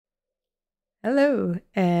Hello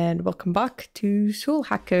and welcome back to Soul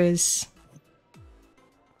Hackers.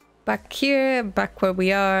 Back here, back where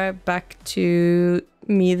we are, back to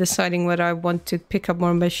me deciding whether I want to pick up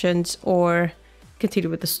more missions or continue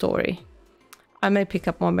with the story. I may pick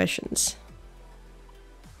up more missions.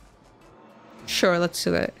 Sure, let's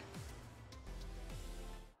do it.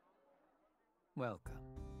 Welcome.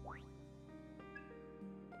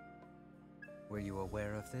 Were you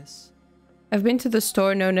aware of this? I've been to the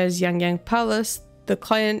store known as Yang Palace. The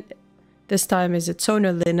client this time is its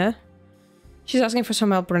owner, Lena. She's asking for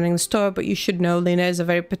some help running the store, but you should know Lena is a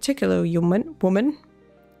very particular woman.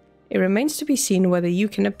 It remains to be seen whether you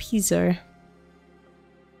can appease her.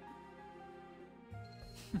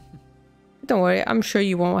 Don't worry, I'm sure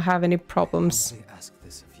you won't have any problems.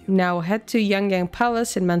 Now head to Yang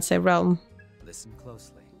Palace in Mansai Realm. Listen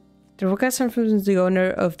closely. The request comes from the owner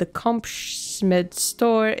of the Compschmidt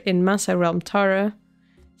store in Mansai Realm, Tara.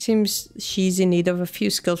 Seems she's in need of a few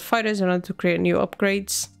skilled fighters in order to create new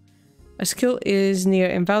upgrades. A skill is near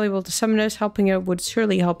invaluable to summoners. Helping her would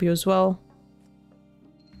surely help you as well.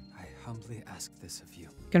 I humbly ask this of you.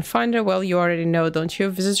 You can find her, well, you already know, don't you?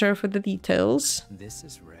 Visit her for the details. This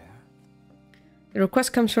is rare. The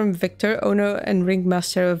request comes from Victor, owner and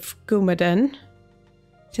ringmaster of Gumaden.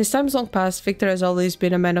 Since times long past, Victor has always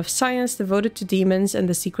been a man of science, devoted to demons and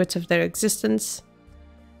the secrets of their existence.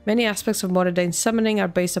 Many aspects of modern-day summoning are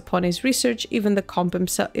based upon his research, even the comp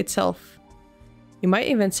itself. You might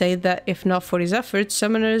even say that if not for his efforts,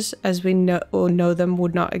 summoners as we know them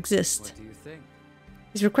would not exist. What do you think?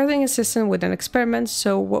 He's requesting assistance with an experiment,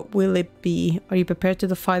 so what will it be? Are you prepared to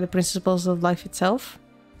defy the principles of life itself?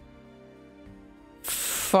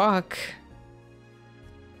 Fuck.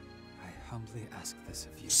 Humbly ask this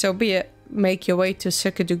of you. So be it. Make your way to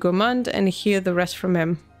Cirque du Gourmand and hear the rest from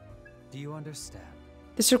him. Do you understand?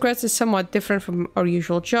 This request is somewhat different from our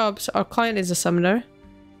usual jobs. Our client is a summoner.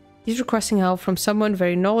 He's requesting help from someone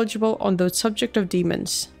very knowledgeable on the subject of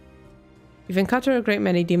demons. You've encountered a great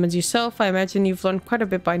many demons yourself. I imagine you've learned quite a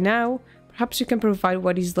bit by now. Perhaps you can provide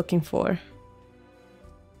what he's looking for.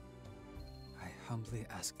 I humbly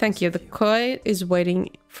ask. Thank you. The client is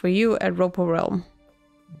waiting for you at Ropo Realm.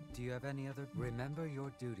 Do you have any other? Remember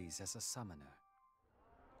your duties as a summoner.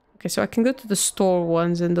 Okay, so I can go to the store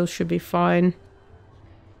ones and those should be fine.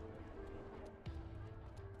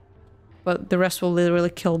 But the rest will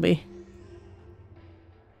literally kill me.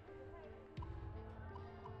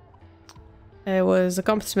 It was a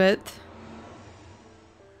Compschmidt.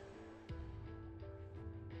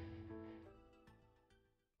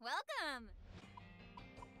 Welcome.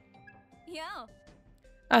 Yo.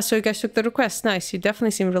 Ah, so you guys took the request. Nice, you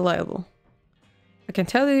definitely seem reliable. I can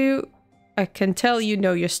tell you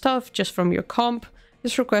know your stuff just from your comp.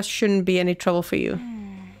 This request shouldn't be any trouble for you.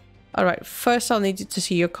 Alright, first I'll need you to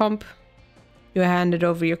see your comp. You handed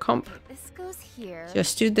over your comp. This goes here.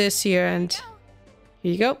 Just do this here and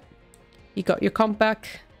here you go. You got your comp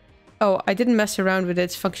back. Oh, I didn't mess around with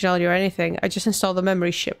its functionality or anything. I just installed the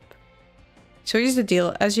memory chip. So here's the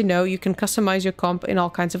deal. As you know, you can customize your comp in all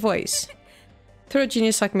kinds of ways. Throw a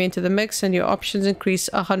genius like me into the mix and your options increase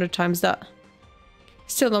 100 times that.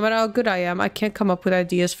 Still, no matter how good I am, I can't come up with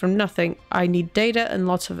ideas from nothing. I need data and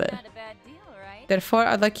lots of it. Not a bad deal, right? Therefore,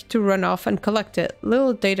 I'd like you to run off and collect it.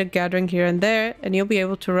 Little data gathering here and there, and you'll be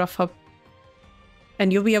able to rough up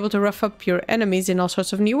your enemies in all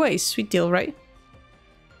sorts of new ways. Sweet deal, right?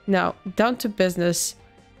 Now, down to business.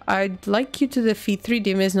 I'd like you to defeat 3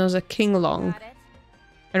 demons known as King Long. Got it.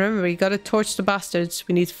 And remember, you gotta torch the bastards.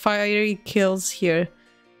 We need fiery kills here.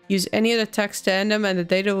 Use any other attacks to end them and the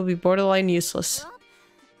data will be borderline useless. Well,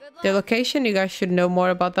 good luck. Their location, you guys should know more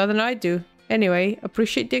about that than I do. Anyway,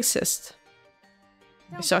 appreciate the assist.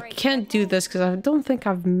 Don't So I worry, can't do this because I don't think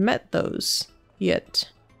I've met those yet.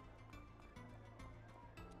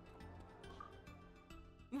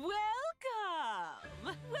 Welcome!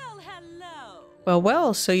 Well, hello!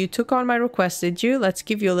 Well, so you took on my request, did you? Let's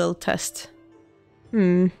give you a little test.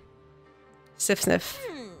 Sniff sniff.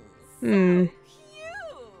 Cute!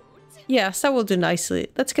 Yes, that will do nicely.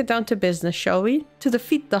 Let's get down to business, shall we? To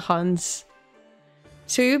defeat the Huns.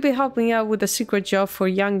 So you'll be helping out with a secret job for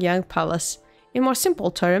Yang Palace. In more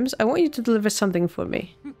simple terms, I want you to deliver something for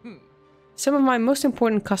me. Some of my most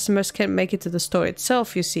important customers can't make it to the store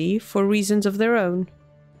itself, you see, for reasons of their own.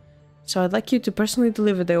 So I'd like you to personally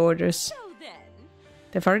deliver their orders. So then,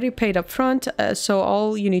 They've already paid up front, so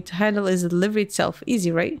all you need to handle is the delivery itself.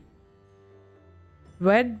 Easy, right?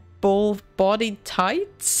 Red Bull body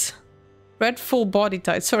tights? Red full body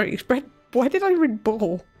tights. Sorry, red. Why did I read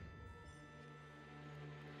bull?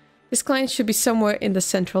 This client should be somewhere in the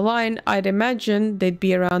central line. I'd imagine they'd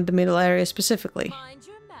be around the middle area specifically. mind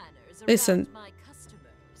your manners. manners Listen. around my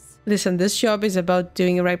customers. Listen, this job is about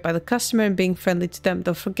doing it right by the customer and being friendly to them.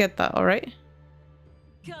 Don't forget that, alright?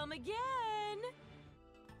 Come again.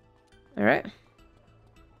 Alright.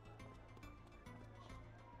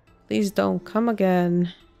 Please don't come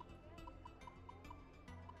again.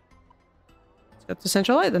 Let's go to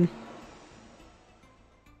Central Light then.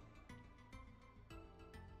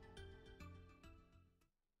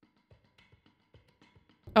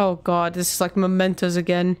 Oh god, this is like mementos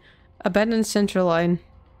again. Abandoned Central Line.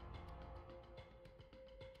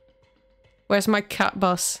 Where's my cat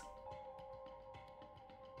bus?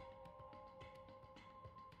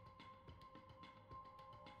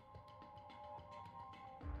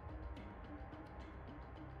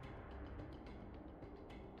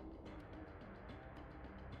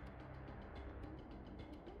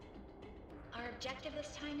 Our objective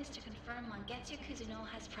this time is to confirm Mangetsu Kuzuno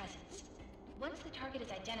has presence. Once the target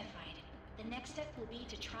is identified, the next step will be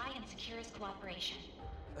to try and secure his cooperation.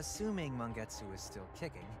 Assuming Mangetsu is still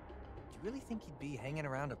kicking, do you really think he'd be hanging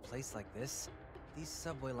around a place like this? These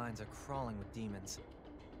subway lines are crawling with demons.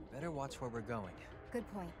 Better watch where we're going. Good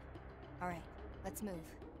point. All right, let's move.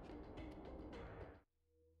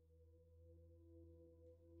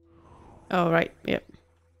 Oh, right, yep.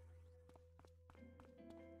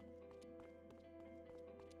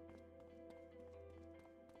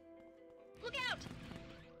 Look out!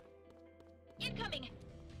 Incoming!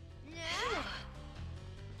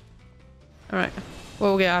 Alright. What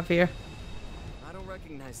will we have here? I don't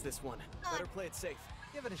recognize this one. Better play it safe.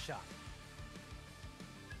 Give it a shot.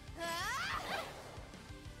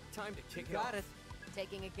 Time to kick it Got off. it.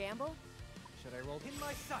 Taking a gamble? Should I roll in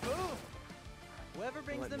my sight? Whoever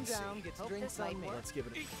brings Let them me down see. gets Hope drinks this might on me. work. Let's give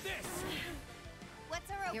it a... Eat this!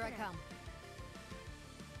 What's our opener? Here I come.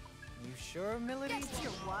 You sure, Milady?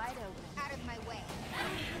 You're wide open. Out of my way.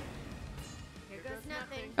 Here goes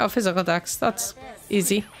nothing. Oh, physical attacks. That's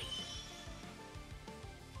easy.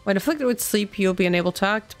 When afflicted with sleep, you'll be unable to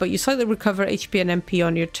act, but you slightly recover HP and MP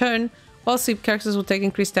on your turn, while sleep characters will take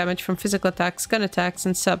increased damage from physical attacks, gun attacks,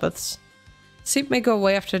 and sabbaths. Sleep may go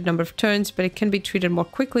away after a number of turns, but it can be treated more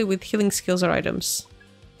quickly with healing skills or items.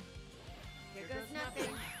 Here goes nothing.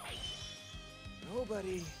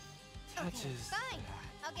 Nobody touches. Fine.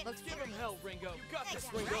 I'll get Let's give him serious. hell, Ringo. You got Thanks,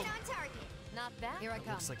 this, right Ringo. on target. Not bad. Here I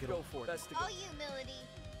come. Looks like it'll go for it. Best to go. All you,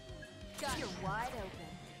 Melody. You're wide open.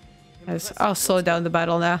 I'll slow down the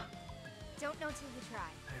battle now. Don't know till you try.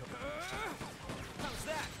 How's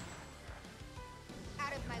that?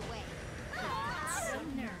 Out of my way.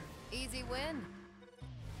 Easy win.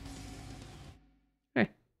 Hey.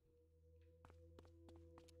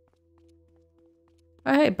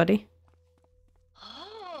 Oh, hey, buddy.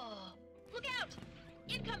 Oh! Look out!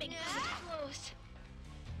 Incoming! Close.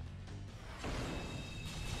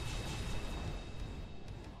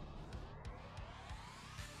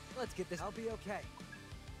 Let's get this. I'll be okay.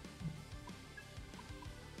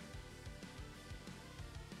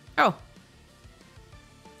 Oh.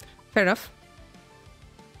 Fair enough.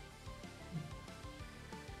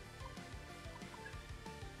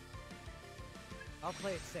 I'll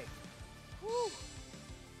play it safe.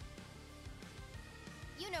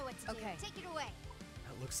 You know what to Okay. do. Take it away.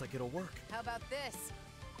 That looks like it'll work. How about this?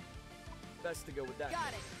 Best to go with that.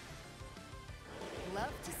 Got it.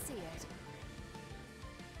 Love to see it.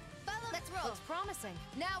 Follow. Let's roll. Looks promising.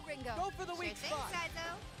 Now, Ringo. Go for the weak Sure thing, spot.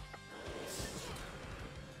 Saizo.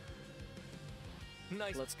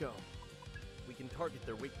 Nice. Let's go. We can target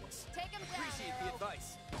their weakness. Take him down, Appreciate the Arrow.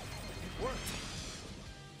 advice. It worked.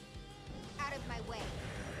 Out of my way.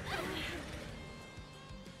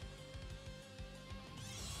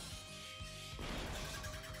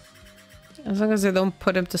 As long as they don't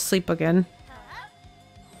put him to sleep again.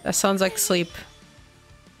 That sounds like sleep.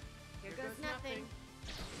 Here goes nothing.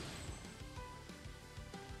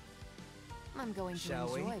 I'm going to Shall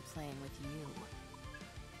we? enjoy playing with you.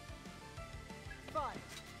 Fine.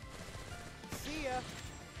 See ya.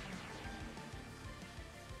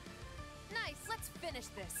 Nice. Let's finish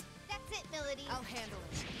this. That's it, Melody. I'll handle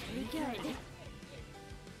it. Very good.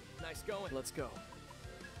 Nice going. Let's go.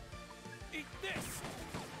 Eat this!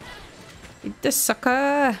 Eat this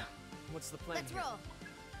sucker! What's the plan Let's here? roll.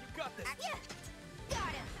 You got this. Yeah.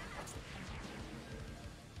 Got him.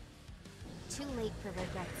 Too late for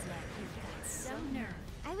regrets now. You've got so nerve.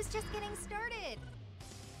 I was just getting started.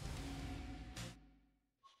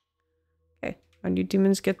 Okay, our new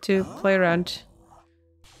demons get to play around.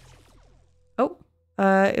 Oh,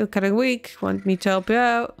 you're kind of weak. Want me to help you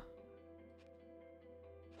out?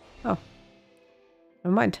 Oh,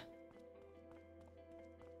 never mind.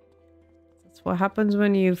 That's what happens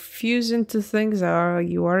when you fuse into things that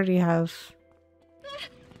you already have.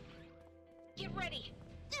 Get ready.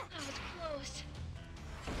 That was close.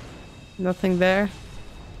 Nothing there.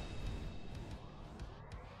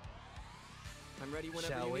 I'm ready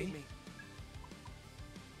whenever Shall you we? need me.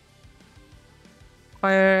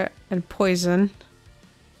 Fire and poison.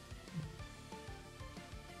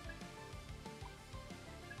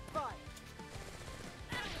 Fire.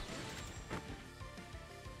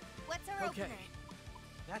 What's our Okay. opener?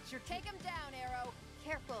 That's your Take him down, Arrow.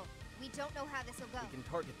 Careful. We don't know how this will go. We can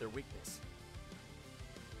target their weakness.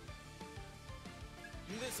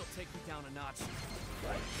 This'll take me down a notch.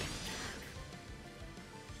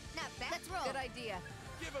 Not bad. Let's roll. Good idea.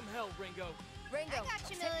 Give him hell, Ringo. Ringo, I got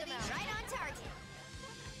you, take them Melody. out. Right on target.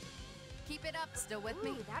 Keep it up. Still with me?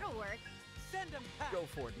 Ooh, that'll work. Send him back. Go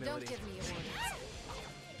for it, Melody. Don't give me orders.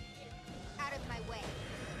 Out of my way.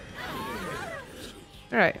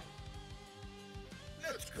 Alright.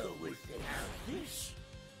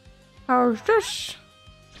 How's this?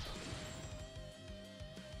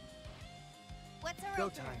 What's our Go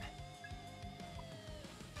opener? time.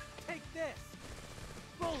 Take this.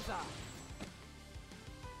 Bullseye.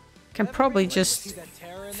 Can probably just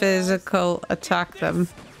physical attack them.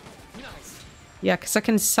 Nice. Yeah, because I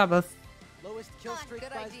can Sabbath Lowest kill Come on, streak good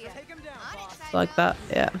by idea. Take him down, On it, boss. Psycho. like that.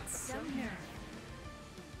 Yeah. So nerve.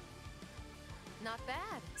 Not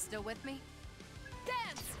bad. Still with me?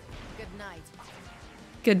 Dance! Good night.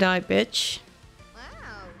 Good night, bitch.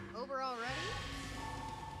 Wow. Overall ready?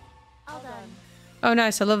 All done. Oh,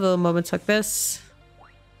 nice. I love little moments like this.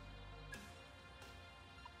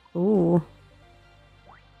 Ooh.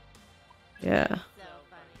 Yeah. So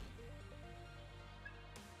funny.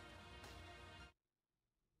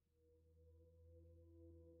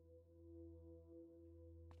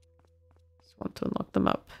 Just want to unlock them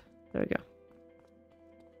up. There we go.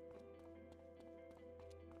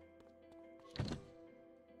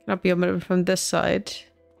 Cannot be opened from this side.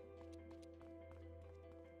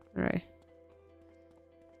 Alright.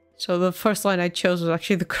 So the first line I chose was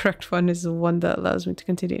actually the correct one, is the one that allows me to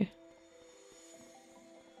continue.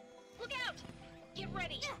 Look out! Get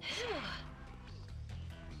ready.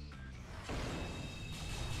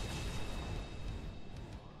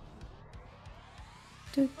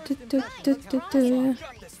 Du, du, du, du, du, du.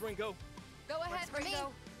 Got this, Ringo. Go ahead, For me.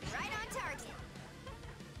 Ringo. Right on target.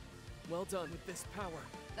 Well done with this power.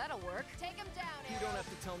 That'll work. Take him down, You Arrow. don't have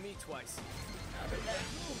to tell me twice.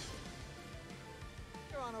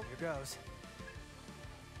 You're on over. Here goes.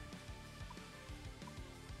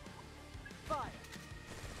 Fire.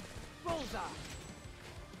 Bullseye.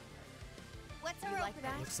 What's our You like opener?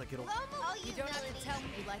 that? Looks like it'll. Oh, You don't have to tell me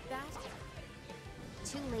you like that?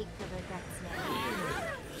 Too late for regrets now.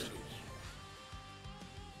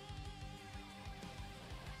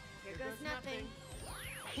 Here goes nothing.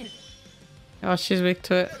 Oh, she's weak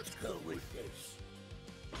to it.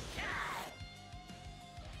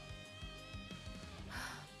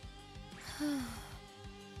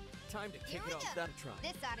 Time to kick Here it we off. go. That'll try.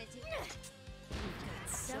 This oddity.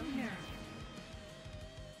 So nerve.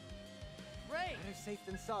 Ray! Better safe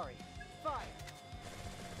than sorry. Fire.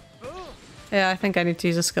 Boom. Yeah, I think I need to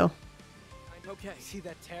use a skill. Okay. See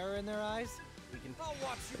that terror in their eyes? We can. I'll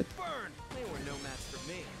watch you burn. They were no match for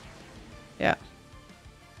me. Yeah.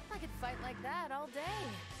 I could fight like that all day.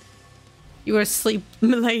 You were asleep,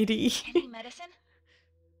 milady. Any medicine?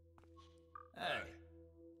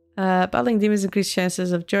 Battling demons increase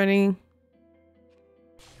chances of joining.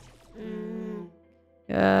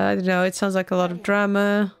 I don't know. It sounds like a lot of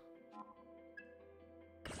drama.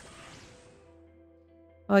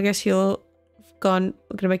 Well, I guess you'll gone.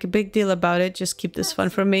 We're gonna make a big deal about it. Just keep this fun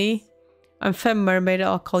for me. I'm Femme Mermaid.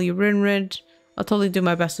 I'll call you Rinrid. I'll totally do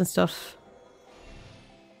my best and stuff.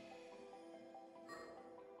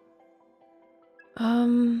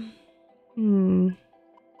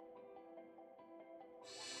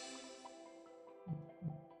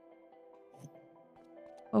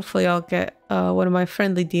 Hopefully I'll get one of my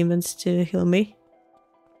friendly demons to heal me.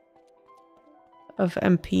 Of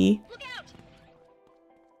MP. Look out!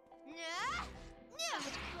 Nah. That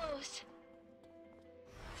was close.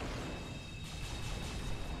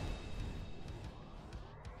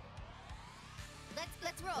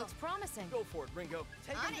 Let's roll. Looks promising. Go for it, Ringo.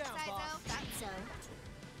 Take On him it, down, Psycho. boss. Thought so.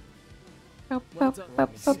 Well done.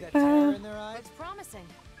 See that terror in their eyes? Looks promising.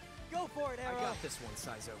 Go for it, I Arrow. got this one,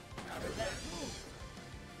 Sizo.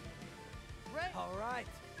 Ray! All right.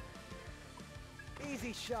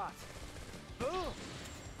 Easy shot. Boom.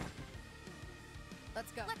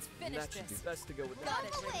 Let's go. Let's finish That should be this. best to go with Got that.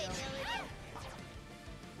 it, Away, Ringo. Melody.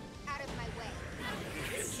 Out of my way.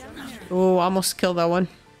 Oh, almost killed that one.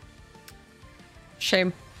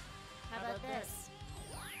 Shame. How about this?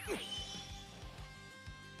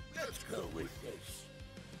 Let's go with this.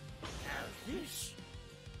 Now this.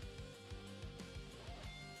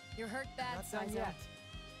 You're hurt bad, Not done Sizo. yet.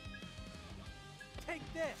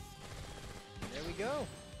 Take this. There we go.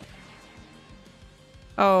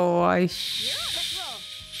 Oh, I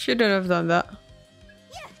shouldn't have done that.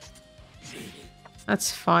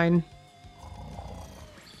 That's fine.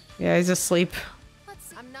 Yeah, he's asleep.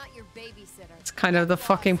 I'm not your babysitter. It's kind of the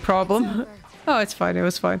fucking problem. Oh, it's fine. It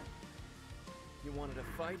was fine. You wanted a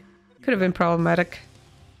fight? Could have been problematic.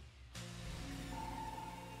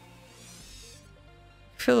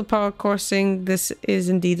 Feel the power coursing. This is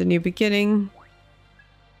indeed a new beginning.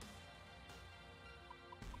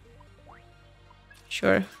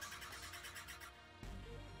 Sure.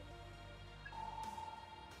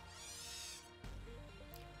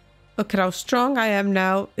 Look at how strong I am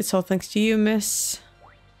now. It's all thanks to you, miss.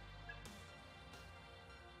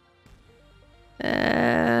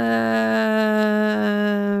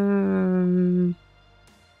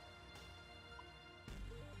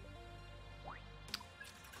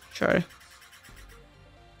 Sure.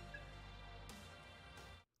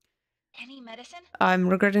 Any medicine? I'm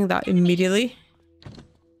regretting that immediately.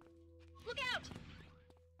 Look out!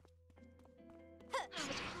 That was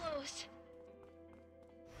close.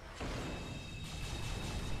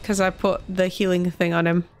 Because I put the healing thing on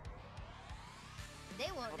him. They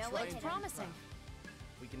won't know try what and to do Promising.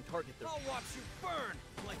 We can target their. I'll watch you burn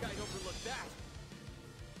like I'd overlook that.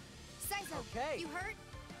 Sizo, Okay. you hurt?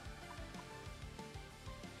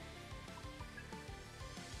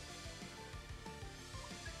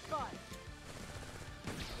 Fine.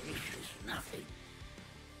 This is nothing.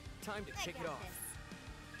 Time to kick it off.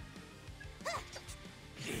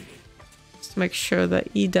 Just to make sure that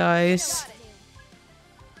he dies.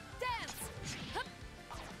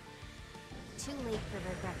 Too late for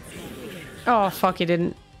regrets. Oh, fuck, he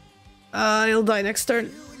didn't. He'll die next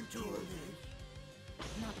turn.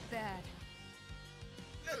 Not bad.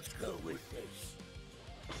 Let's go with this.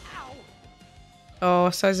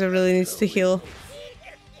 Oh, Sizer really needs to heal.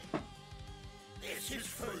 This is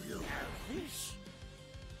for you. This.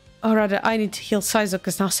 Or rather, I need to heal Sizer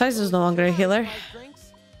because now Sizer's no longer a healer. 5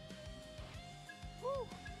 drinks.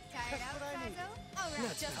 Tired out, what I need. Sizo? All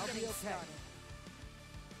right, Just I'll be getting okay. started.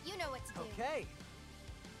 you know what to do. Okay.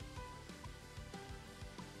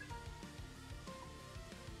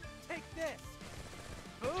 Take this.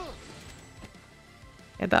 Ooh.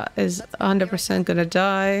 Yeah, that is 100% gonna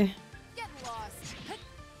die. Get lost.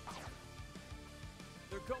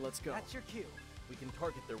 They're go. Let's go. That's your cue. We can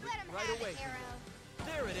target their. Let him Right have away. it, Arrow.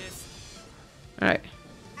 There it is. Alright.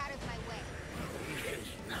 Out of my way.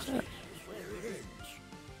 Nothing is where it ends.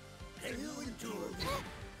 Can you endure this?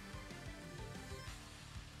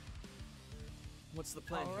 What's the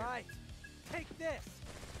plan All here? right. Take this.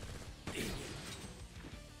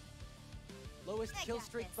 Lowest I kill got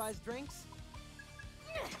streak this. buys drinks.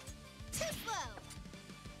 Too slow.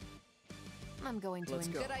 I'm going to Let's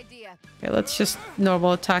enjoy. go. Good idea. Okay, let's just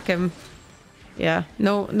normal attack him. Yeah,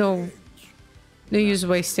 no use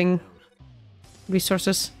wasting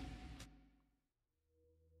resources.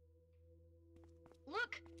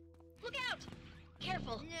 Look! Look out!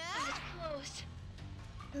 Careful. That was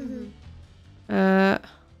close.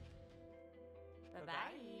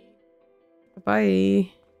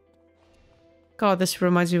 Bye. God, this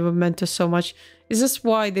reminds me of Memento so much. Is this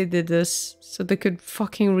why they did this? So they could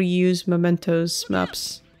fucking reuse Mementos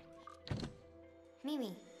maps.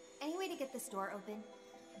 Mimi, any way to get this door open?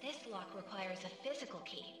 This lock requires a physical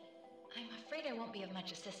key. I'm afraid I won't be of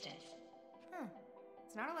much assistance. Huh.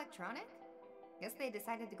 It's not electronic? Guess they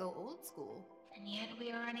decided to go old school. And yet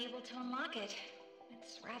we are unable to unlock it.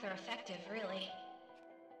 It's rather effective, really.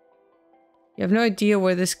 You have no idea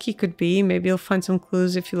where this key could be. Maybe you'll find some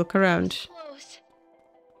clues if you look around. Close.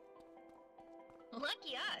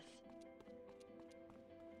 Lucky us.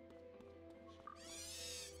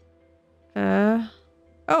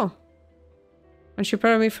 Oh. Aren't you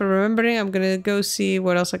proud of me for remembering? I'm gonna go see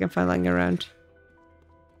what else I can find lying around.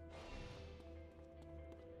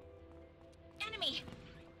 Enemy!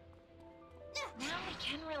 Now we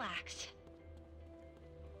can relax.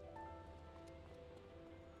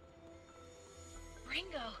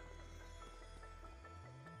 Ringo!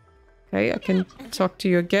 Okay, I can talk to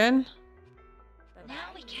you again. Now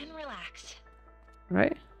we can relax.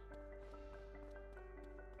 Right?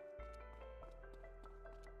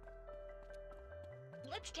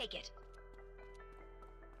 Let's take it.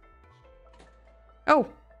 Oh!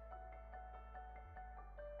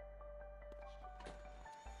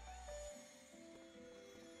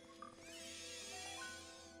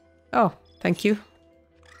 Oh, thank you.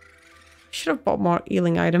 Should have bought more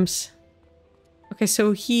healing items. Okay,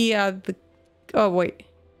 so he had the... Oh, wait.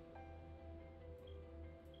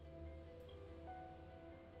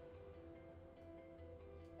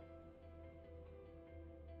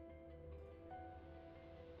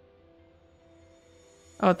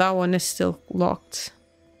 Oh, that one is still locked.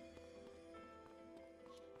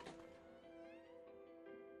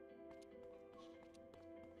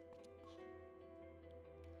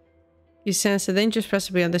 You sense a dangerous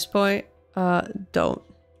recipe on this point. Don't.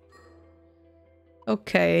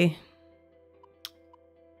 Okay.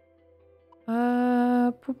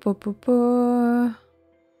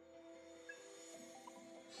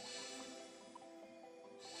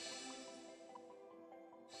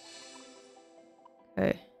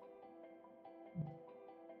 Okay.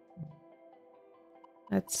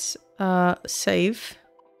 Let's save.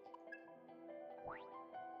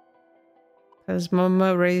 Because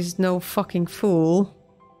Mama raised no fucking fool.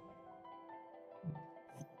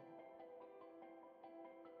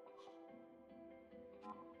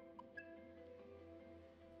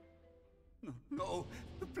 No,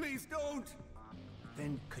 please don't!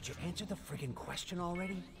 Then could you answer the friggin' question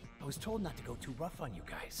already? I was told not to go too rough on you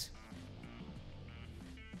guys.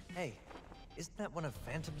 Hey, isn't that one of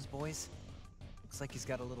Phantom's boys? Looks like he's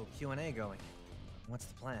got a little Q&A going. What's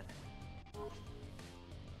the plan?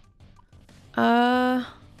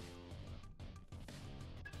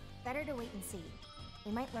 Better to wait and see.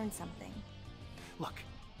 We might learn something. Look,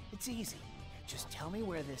 it's easy. Just tell me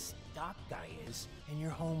where this Doc guy is, and you're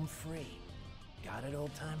home free. Got it,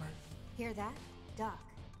 old-timer? Hear that? Doc.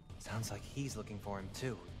 Sounds like he's looking for him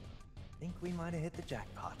too. Think we might have hit the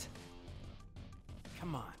jackpot.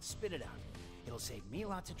 Come on, spit it out. It'll save me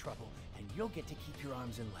lots of trouble, and you'll get to keep your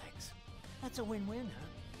arms and legs. That's a win-win,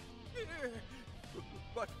 huh?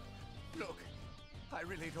 But, look, I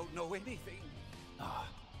really don't know anything. Ah,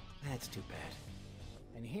 that's too bad.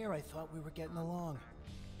 And here I thought we were getting along.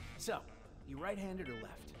 So, you right-handed or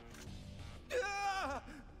left? Ah,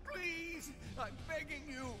 please, I'm begging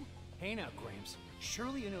you. Hey now, Gramps.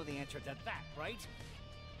 Surely you know the answer to that, right?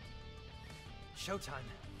 Showtime.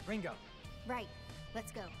 Ringo. Right.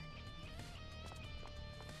 Let's go.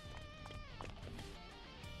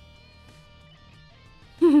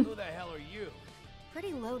 Who the hell are you?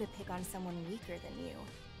 Pretty low to pick on someone weaker than you.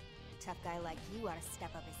 A tough guy like you ought to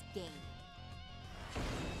step up his game.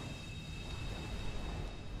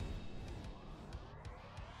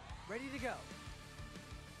 Ready to go.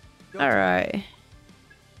 Alright.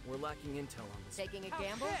 We're lacking intel on this. Taking a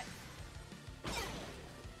gamble?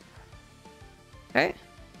 Okay.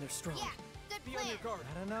 They're strong. Yeah, good Be plan. on your guard.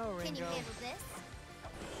 I don't know, Can you Ringo. handle this?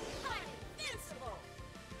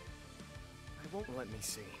 I won't let me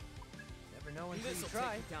see. Never know until you This'll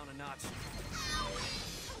try. take it down a notch.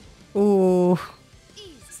 Ooh.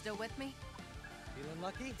 Ease. Still with me? Feeling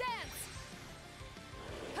lucky? Dance!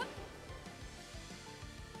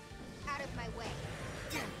 Out of my way.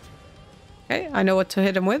 Okay, I know what to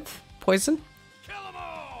hit him with. Poison. Kill them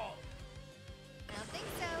all! I don't think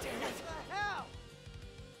so.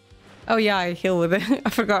 Oh yeah, I heal with it. I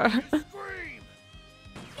forgot. Scream!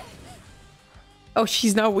 Oh,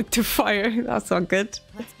 she's now weak to fire. That's not good.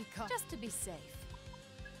 Let's be cautious. Just to be safe.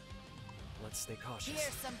 Let's stay cautious.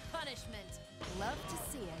 Here's some punishment. Love to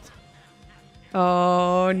see it.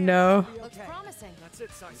 Oh no. Looks promising. That's it,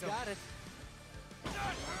 Saizo. Got it. That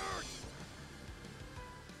hurt!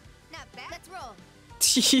 Not bad. Let's roll.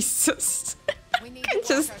 Jesus. We need to watch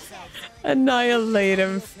Just ourselves. annihilate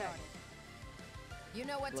him. You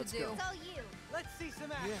know what Let's to do. go. It's all you. Let's see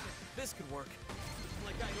some action. Yeah, this could work.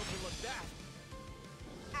 Like I'd overlook that.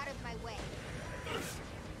 Out of my way.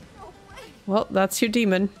 Well, that's your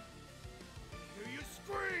demon. Hear you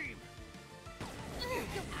scream!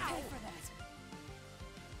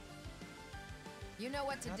 You know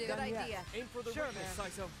what to do. Good done yet. idea. Aim for the Sure, weakness, man.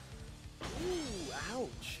 Saizo. Ooh,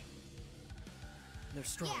 ouch. They're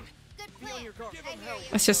strong. Yeah, good Be on plan. your guard. I hear you.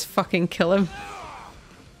 Let's just fucking kill him.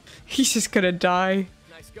 He's just gonna die.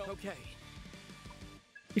 Nice go. Okay.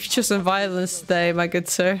 You've chosen violence today, my good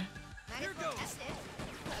sir. Might as well test it.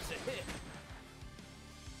 That's a hit.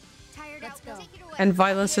 Tired Let's out. go. Take it away. And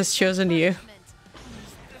violence has chosen you. Punishment.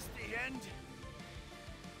 Is this the end?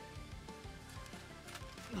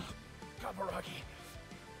 Kaburagi.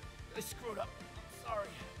 I screwed up. Sorry.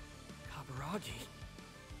 Kaburagi.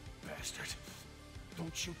 Bastard.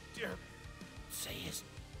 Don't you dare say his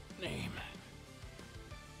name.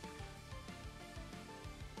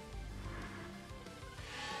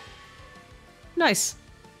 Nice.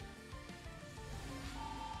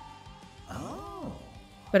 Oh.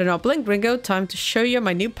 Better not blink, Ringo. Time to show you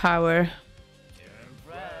my new power.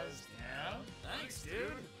 Impressed, yeah? Thanks,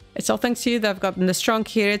 dude. It's all thanks to you that I've gotten this trunk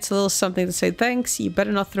here. It's a little something to say thanks. You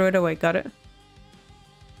better not throw it away, got it?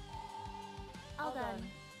 All done.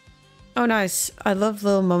 Oh, nice. I love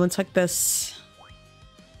little moments like this.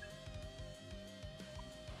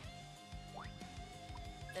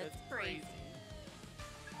 That's crazy.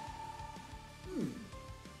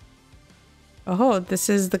 Oh, this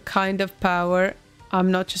is the kind of power.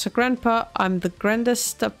 I'm not just a grandpa, I'm the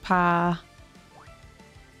grandest pa.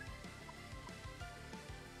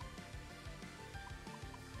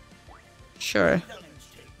 Sure.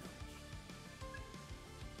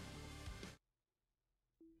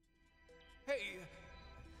 Hey,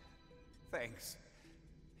 thanks.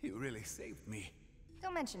 You really saved me.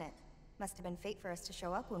 Don't mention it. Must have been fate for us to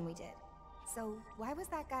show up when we did. So, why was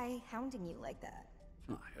that guy hounding you like that?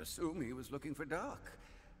 I assume he was looking for Doc.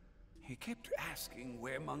 He kept asking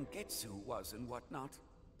where Mangetsu was and whatnot.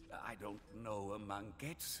 I don't know a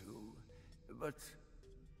Mangetsu, but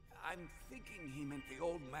I'm thinking he meant the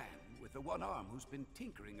old man with the one arm who's been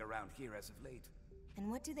tinkering around here as of late. And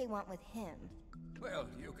what do they want with him? Well,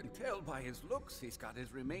 you can tell by his looks he's got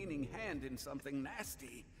his remaining hand in something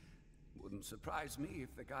nasty. Wouldn't surprise me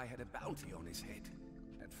if the guy had a bounty on his head.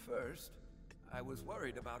 At first, I was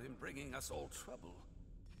worried about him bringing us all trouble.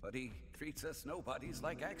 But he treats us nobodies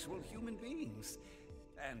like actual human beings.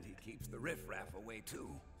 And he keeps the riffraff away too.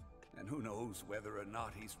 And who knows whether or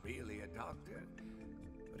not he's really a doctor.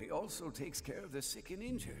 But he also takes care of the sick and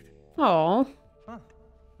injured. Oh. Huh.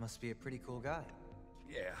 Must be a pretty cool guy.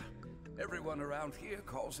 Yeah, everyone around here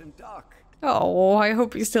calls him Doc. Oh, I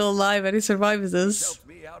hope he's still alive and he survives He's this. helped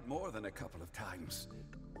me out more than a couple of times.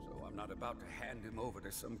 So I'm not about to hand him over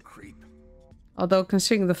to some creep. Although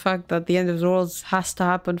considering the fact that the end of the world has to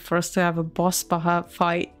happen for us to have a boss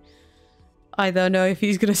fight, I don't know if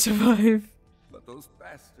he's gonna survive. But those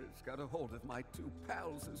bastards got a hold of my two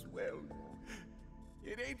pals as well.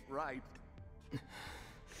 It ain't right.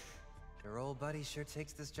 Your old buddy sure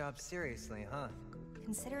takes this job seriously, huh?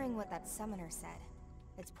 Considering what that summoner said,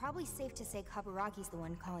 it's probably safe to say Kaburagi's the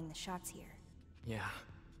one calling the shots here. Yeah,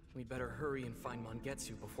 we'd better hurry and find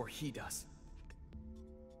Mangetsu before he does.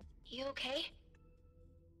 You okay?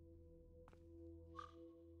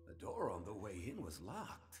 The door on the way in was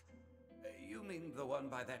locked. You mean the one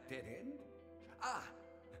by that dead end? Ah,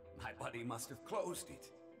 my buddy must have closed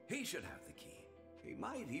it. He should have the key. He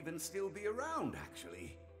might even still be around,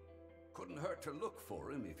 actually. Couldn't hurt to look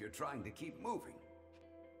for him if you're trying to keep moving.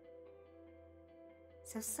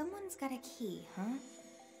 So someone's got a key, huh?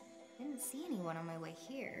 Didn't see anyone on my way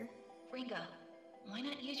here. Ringo, why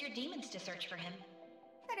not use your demons to search for him?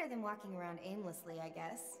 Better than walking around aimlessly, I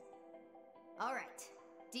guess. Alright,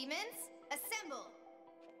 demons, assemble!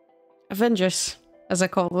 Avengers, as I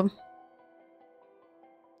call them.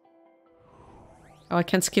 Oh, I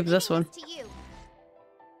can't skip this one. To you.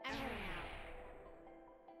 I'm heading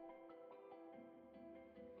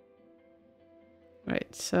out.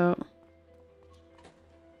 Right, so...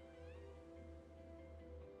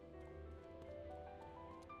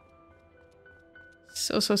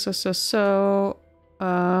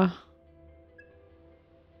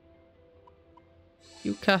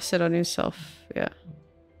 You cast it on yourself, yeah.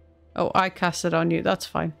 Oh, I cast it on you, that's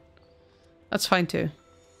fine. That's fine too.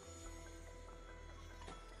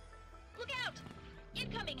 Look out!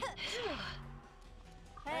 Incoming!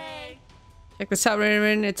 Hey. Check this out,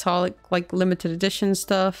 Raven. It's all like limited edition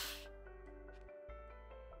stuff.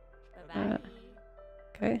 Bye-bye.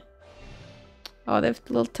 Okay. Oh, they have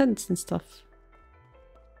little tents and stuff.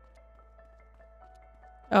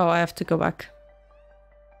 Oh, I have to go back.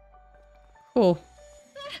 Cool.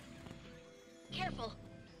 Careful.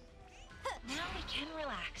 Now we can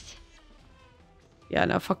relax. Yeah,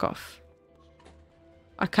 no, fuck off.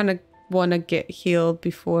 I kind of want to get healed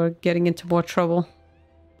before getting into more trouble.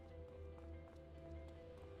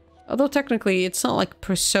 Although technically, it's not like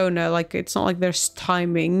Persona. Like, it's not like there's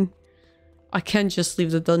timing. I can just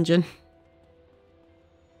leave the dungeon.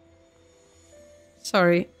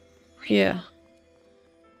 Sorry. Yeah.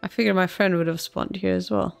 I figured my friend would have spawned here as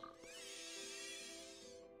well.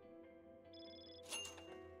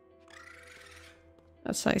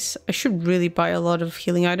 That's nice. I should really buy a lot of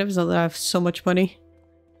healing items now that I have so much money.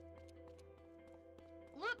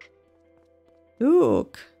 Look!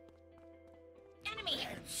 Look. Enemy!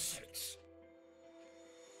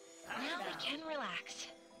 Now we can relax.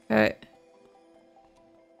 Okay.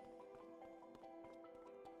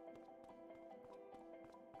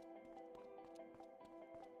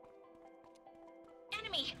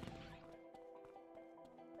 Enemy!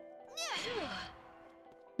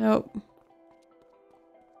 Nope.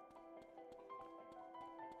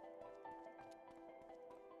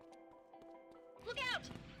 Look out!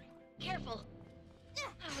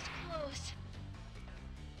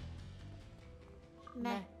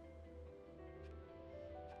 Meh.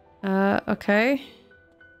 Okay.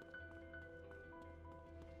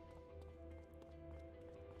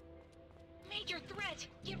 Major threat.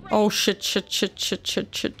 Get ready. Oh shit.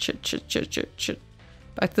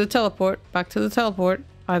 Back to the teleport. Back to the teleport.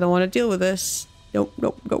 I don't want to deal with this. Nope.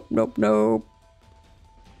 Now we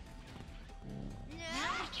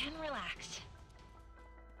can relax.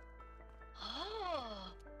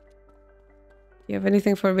 Oh. You have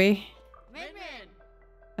anything for me?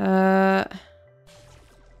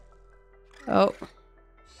 Oh.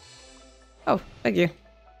 Oh, thank you.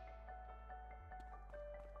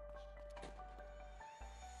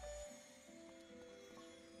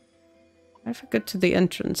 I forgot to the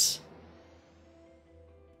entrance.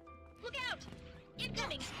 Look out!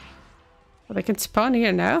 Incoming! Oh, they can spawn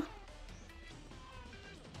here now?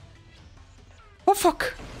 Oh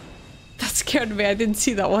fuck! That scared me, I didn't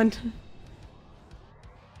see that one.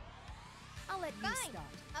 I'll let you start.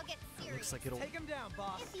 I'll get serious. Looks like it'll. Take him down,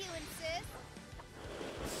 boss. If you insist.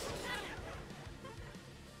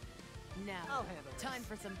 Now, I'll handle this. time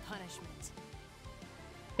for some punishment.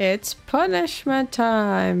 It's punishment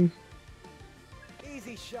time.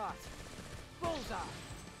 Easy shot. Bullseye.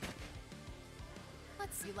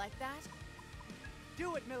 Let's you like that?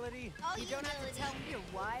 Do it, Melody. All You don't have to tell me you're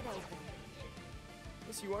wide open.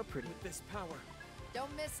 Yes, you are pretty with this power.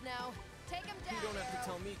 Don't miss now. Take him down. You don't have to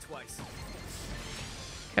tell me twice.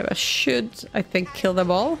 Okay, I should, I think, kill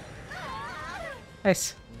them all.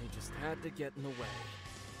 Nice. They just had to get in the way.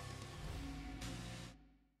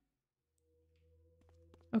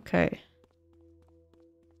 Okay.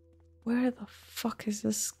 Where the fuck is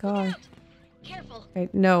this guy? Careful. Okay,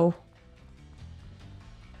 no.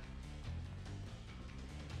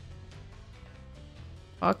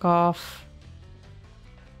 Fuck off.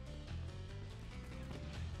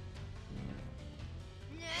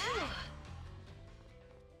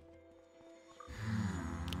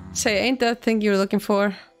 Say, ain't that thing you were looking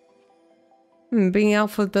for? Being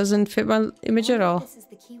alpha doesn't fit my image at all. This is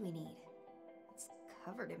the key we need. It's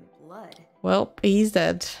covered in blood. Well, he's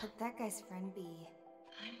dead. Could that guy's friend be?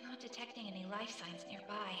 I'm not detecting any life signs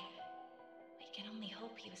nearby. We can only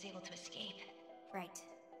hope he was able to escape. Right.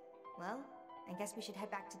 Well, I guess we should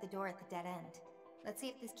head back to the door at the dead end. Let's see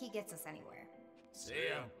if this key gets us anywhere. See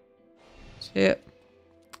ya. Shit.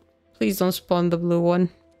 Please don't spawn the blue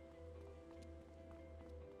one.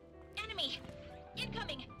 Enemy!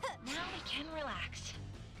 Incoming! Now we can relax.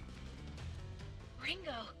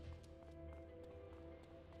 Ringo!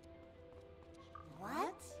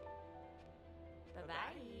 What?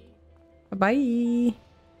 Bye-bye. Bye.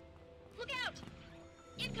 Look out!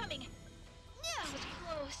 Incoming! That was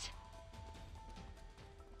close.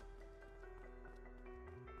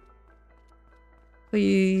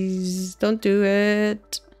 Please don't do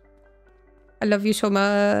it. I love you so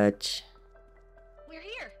much. We're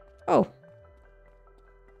here. Oh.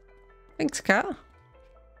 Thanks, cat.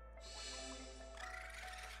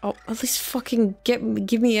 Oh, at least fucking give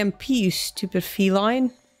me MP, you stupid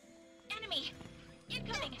feline. Enemy!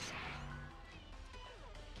 Incoming!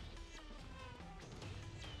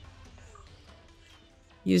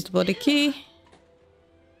 Use the bloody key.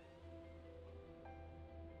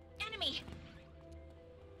 Enemy!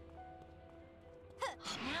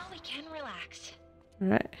 Now we can relax.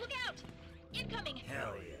 Alright. Look out! Incoming!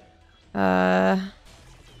 Hell yeah.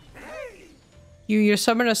 You're a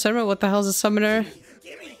summoner? What the hell's a summoner?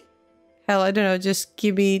 Gimme. Hell, I don't know. Just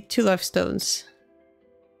give me 2 life stones.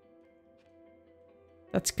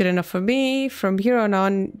 That's good enough for me. From here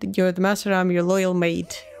on, you're the master. I'm your loyal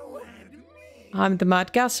maid. I'm the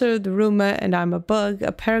mad gasser, the rumor, and I'm a bug,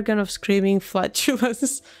 a paragon of screaming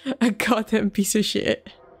flatulence, a goddamn piece of shit.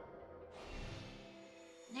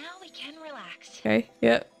 Now we can relax. Okay,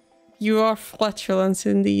 yeah. You are flatulence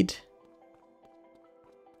indeed.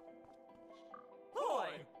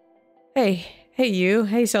 Hey you.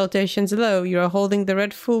 Hey salutations, hello. You are holding the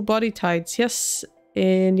red full body tides, yes,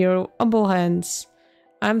 in your humble hands.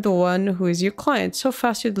 I'm the one who is your client. So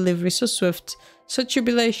fast your delivery, so swift. Such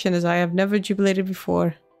jubilation as I have never jubilated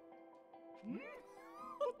before.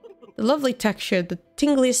 The lovely texture, the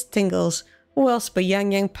tingliest tingles. Who else but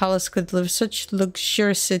Yang Yang Palace could deliver such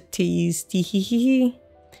luxuriosities? Teehee.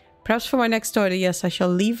 Perhaps for my next order, yes, I shall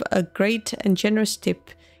leave a great and generous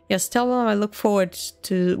tip. Yes, tell them I look forward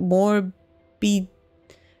to more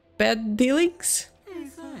bad dealings. Hey,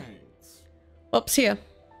 thanks. Oops, here.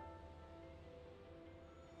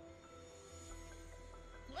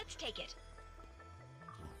 Let's take it.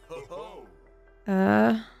 Ho ho.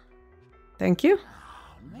 Thank you.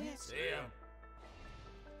 See ya.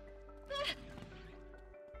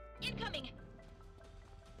 Incoming!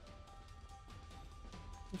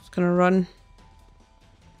 gonna run.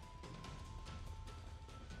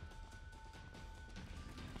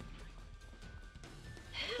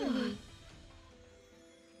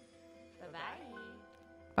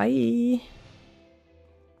 Bye.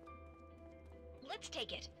 Let's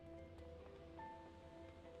take it.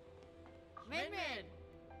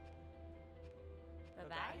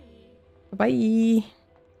 Bye. I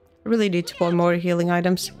really need to pull more healing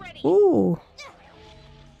items. Ooh.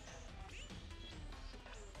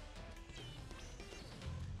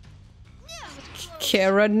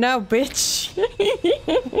 Can't run now, bitch.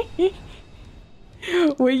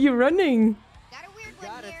 Where you running? Got a weird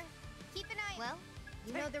one here. Keep an eye. Well,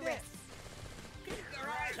 you know the risks.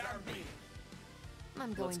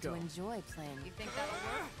 I'm going to enjoy playing. You think that'll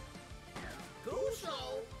work?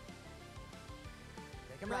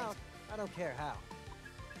 Take him out. I don't care how.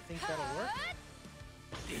 Think that'll work?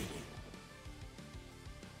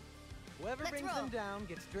 Whoever Let's brings roll. them down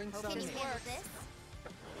gets drinks on Can you me. handle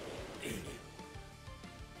this?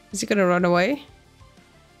 Is he gonna run away?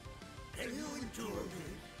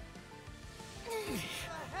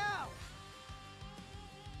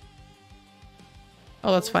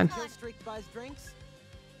 Oh, that's fine. Kill streak buys drinks?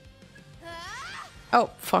 Oh,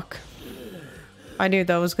 fuck. I knew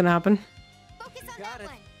that was gonna happen. Focus on Got that it.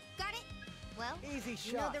 one. Got it? Well, Easy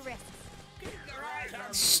you know shot. the risks.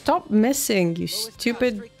 Stop missing, you Lowest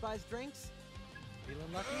stupid... streak buys drinks?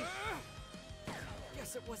 Feeling lucky?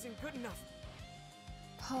 Guess it wasn't good enough.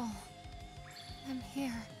 Paul, I'm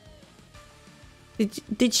here.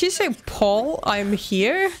 Did she say, Paul, I'm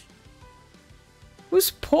here?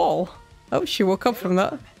 Who's Paul? Oh, she woke up from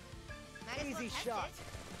that. Might as well Easy test shot.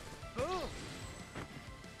 it. Boom.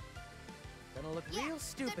 Gonna look Yeah, real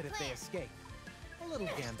stupid good if they plan. escape. A little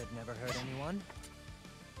gambit never hurt anyone.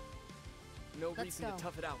 No Let's reason go. to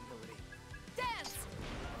tough it out, Melody. Dance!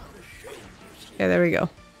 Yeah, there we go.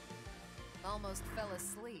 Almost fell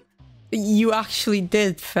asleep. You actually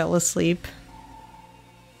did fell asleep.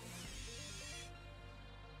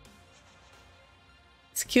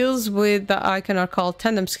 Skills with the icon are called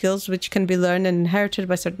tandem skills, which can be learned and inherited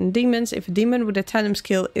by certain demons. If a demon with a tandem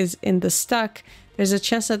skill is in the stack, there's a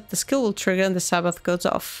chance that the skill will trigger and the Sabbath goes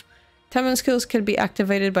off. Tandem skills can be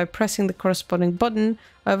activated by pressing the corresponding button.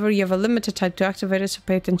 However, you have a limited time to activate it, so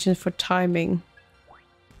pay attention for timing.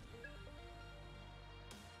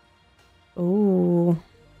 Ooh.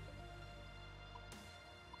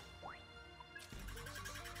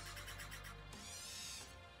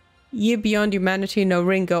 Ye beyond humanity, no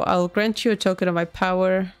Ringo. I'll grant you a token of my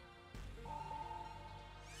power.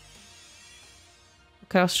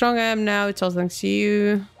 Look how strong I am now. It's all thanks to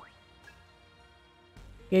you.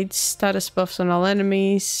 Gauge status buffs on all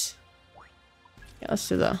enemies. Yeah, let's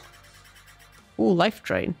do that. Ooh, life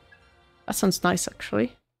drain. That sounds nice,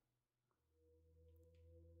 actually.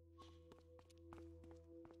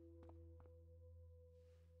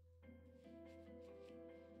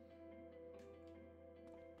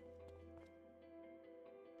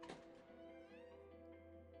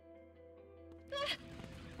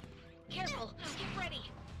 Careful. Get ready.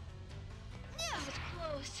 That was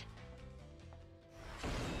close.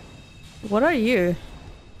 What are you?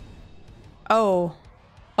 Oh.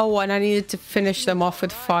 Oh, and I needed to finish them off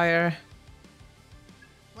with fire.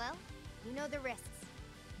 Well, you know the risks.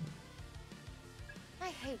 I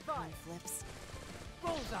hate coin flips.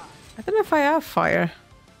 Bullseye. I don't know if I have fire.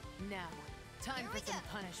 Now, time for some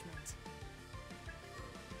punishment.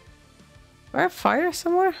 Do I have fire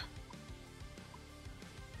somewhere?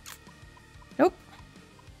 Nope.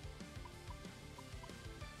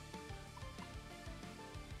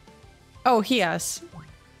 Oh, he has.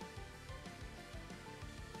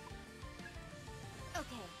 Okay,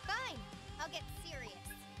 fine. I'll get serious.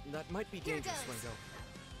 That might be dangerous, goes. Ringo.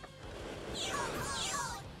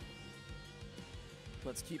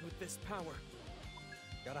 Let's keep with this power.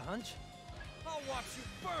 Got a hunch? I'll watch you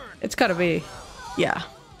burn. It's gotta be. Yeah.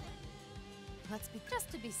 Let's be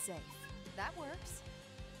just to be safe. That works.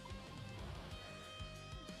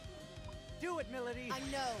 Do it, Melody. I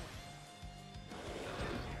know.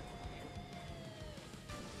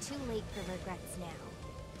 Too late for regrets now.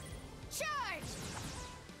 Charge!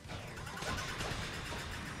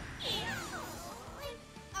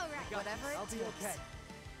 All right. Whatever it I'll be takes. okay.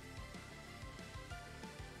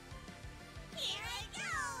 Here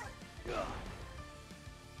I go.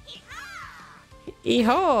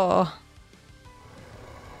 Eehaw!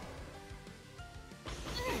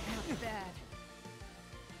 Not bad.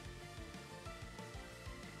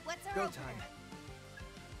 What's our Go opener? time.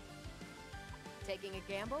 Taking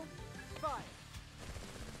a gamble? Fire.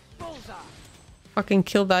 Bullseye. Fucking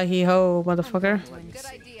kill that hee-ho, motherfucker. Good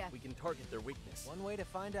idea. We can target their weakness. One way to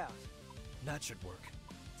find out. That should work.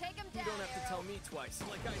 Take him You down. don't have to tell me twice,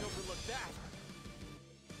 like I overlooked that.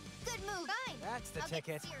 Good move. Fine. That's the I'll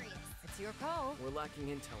ticket. Get serious. It's your call. We're lacking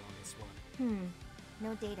intel on this one.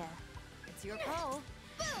 No data. It's your call.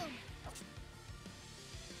 Boom.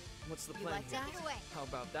 What's the You plan like here? that? Take it away. How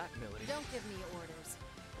about that, Millie? Don't give me orders.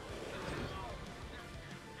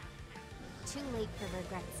 Too late for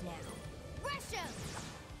regrets now. Rush him.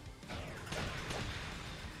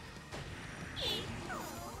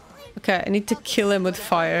 Okay, I need to kill him with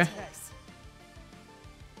fire.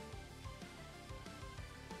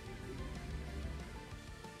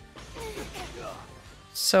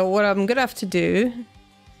 So what I'm gonna have to do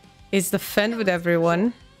is defend with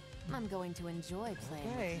everyone. I'm going to enjoy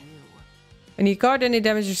playing with you. When you guard, any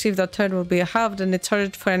damage received that turn will be halved, and it's harder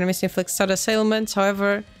for enemies to inflict status ailments.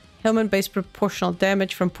 However, ailment-based proportional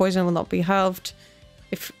damage from poison will not be halved.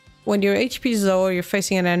 When your HP is low or you're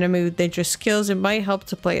facing an enemy with dangerous skills, it might help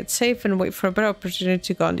to play it safe and wait for a better opportunity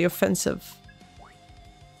to go on the offensive.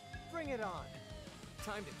 Bring it on.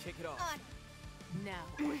 Time to kick it off. On. Now,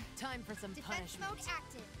 time for some Defense punishment. mode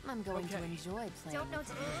active. I'm going to Okay. enjoy playing Don't know with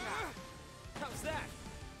to you. do How's that?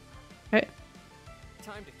 Right.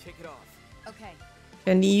 Time to kick it off. Okay.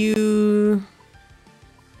 Can you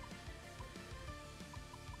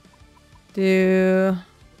do...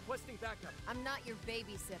 Requesting backup. I'm not your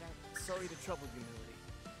babysitter. Sorry to trouble you,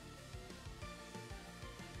 Millie.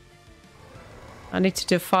 I need to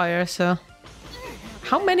do fire, so...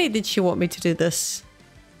 How many did she want me to do this?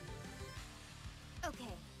 Okay.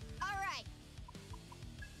 All right.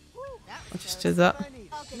 I'll just do that.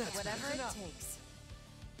 I'll get this. Whatever it takes.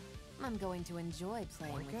 I'm going to enjoy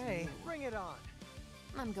playing with Okay, you. bring it on.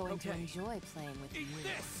 I'm going to Okay. enjoy playing with you. Eat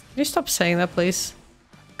this. Can you stop saying that, please?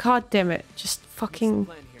 God damn it. Just What's the fucking...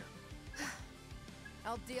 plan here?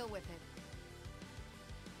 I'll deal with it.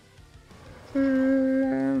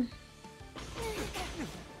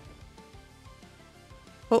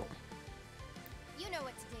 Oh, You know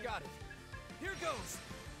what to do. Got it. Here goes.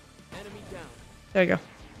 Enemy down. there you go.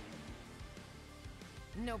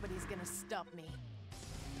 Nobody's gonna stop me.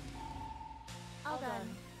 All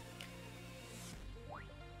done.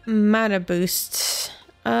 Mana boost.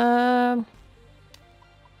 Nah.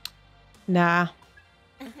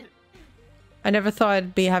 I never thought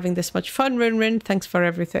I'd be having this much fun, Rin Rin. Thanks for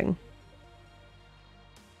everything.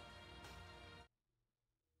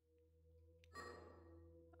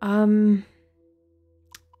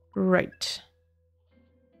 Right.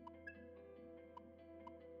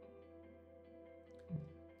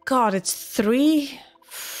 God, it's 3?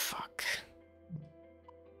 Fuck.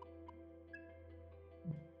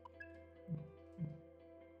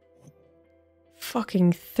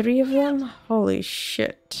 Fucking 3 of them? Holy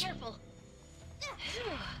shit. Careful.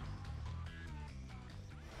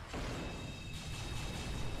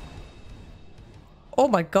 Oh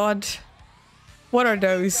my god. What are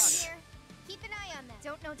those? Here. Keep an eye on them.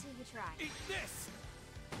 Don't know till you try. Eat this.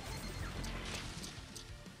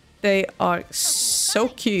 They are so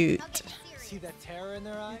cute. I'll get See serious. that terror in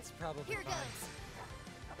their eyes? Probably Here fine.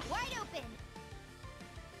 goes. Wide open.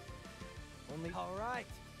 Only all right.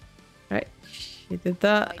 Right, she did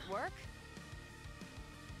that. Might work.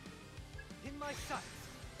 In my sights.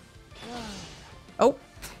 Oh,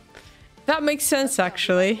 that makes sense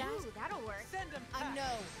actually. Ooh, that'll work. Send them I back.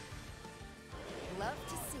 know. Love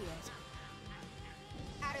to see it.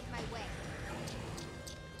 Out of my way.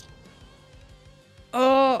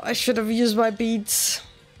 Oh, I should have used my beads.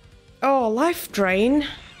 Oh, life drain.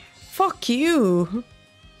 Fuck you.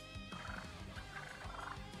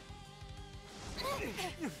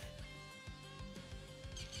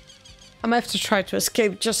 I'm gonna have to try to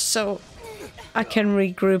escape just so I can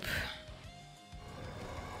regroup.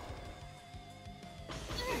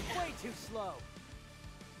 Way too slow.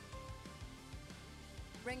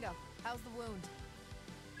 Ringo, how's the wound?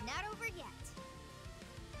 Not over yet.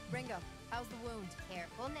 Ringo, how's the wound?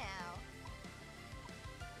 Careful now.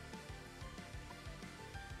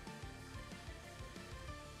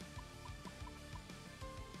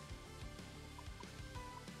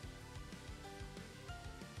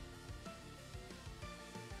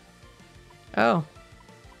 Oh.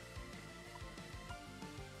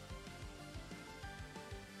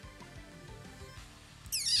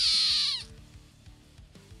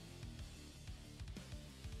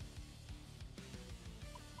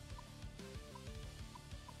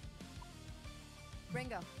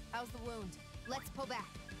 Ringo, how's the wound? Let's pull back.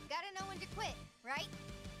 Gotta know when to quit, right?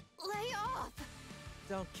 Lay off.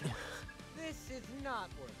 Don't kill me. This is not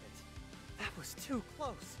worth it. That was too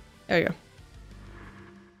close. There you go.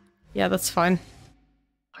 Yeah, that's fine.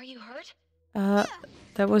 Are you hurt?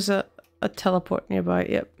 There was a teleport nearby.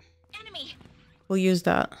 Yep. Enemy! We'll use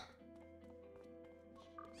that.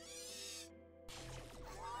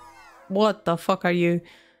 What the fuck are you?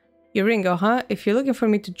 You're Ringo, huh? If you're looking for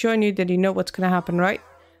me to join you, then you know what's gonna happen, right?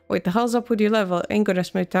 Wait, the hell's up with your level? Ain't gonna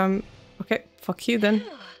waste my time. Okay, fuck you then.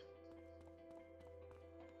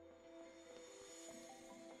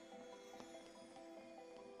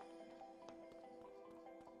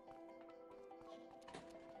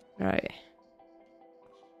 Right.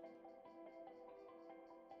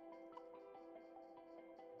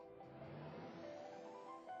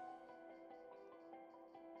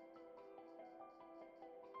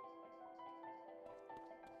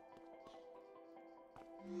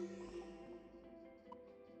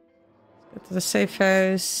 Go to the safe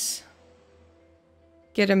house.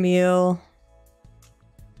 Get a meal.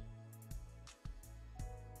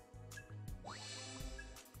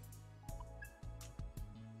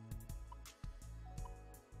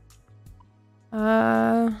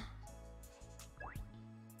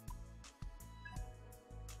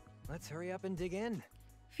 Let's hurry up and dig in.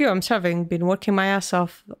 Phew, I'm starving. Been working my ass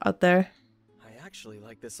off out there. I actually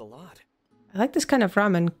like this a lot. I like this kind of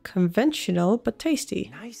ramen. Conventional, but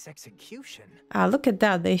tasty. Nice execution. Ah, look at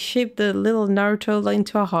that. They shaped the little Naruto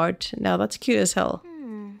into a heart. Now that's cute as hell.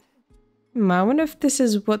 I wonder if this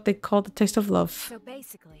is what they call the taste of love. So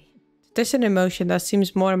basically... Taste an emotion that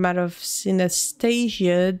seems more a matter of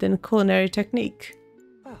synesthesia than culinary technique.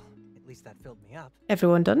 Well, at least that filled me up.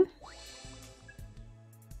 Everyone done?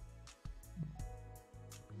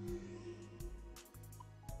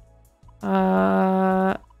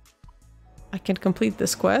 I can complete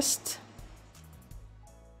this quest.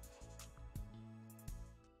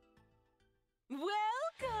 Welcome!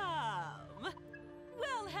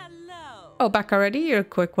 Well, hello! Oh, back already? You're a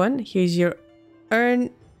quick one. Here's your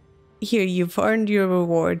Here, you've earned your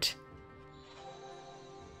reward.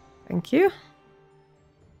 Thank you.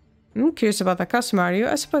 I'm curious about that customer, are you?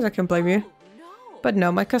 I suppose I can blame you. But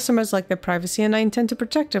no, my customers like their privacy and I intend to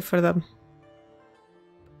protect it for them.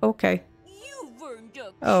 Okay.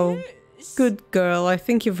 Oh, good girl. I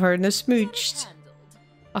think you've heard and smooched.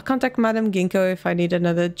 I'll contact Madame Ginkgo if I need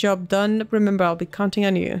another job done. Remember, I'll be counting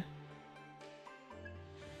on you.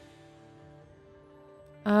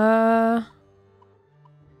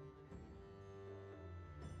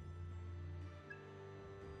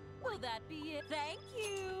 Will that be it? Thank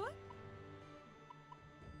you!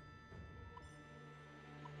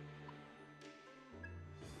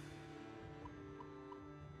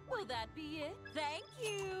 Will that be it? Thank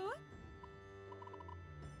you!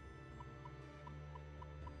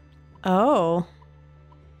 Oh.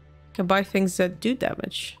 Can buy things that do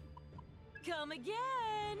damage. Come again!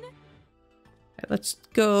 Right, let's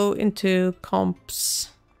go into comps.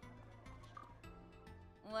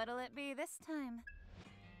 What'll it be this time?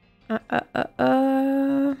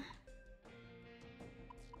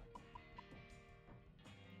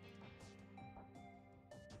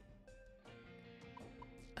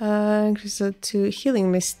 Increase it to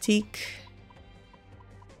healing mystique.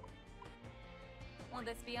 Will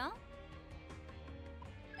this be all?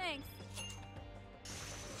 Thanks.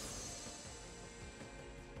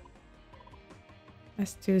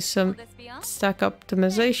 Let's do some Will this be all? stack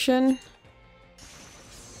optimization.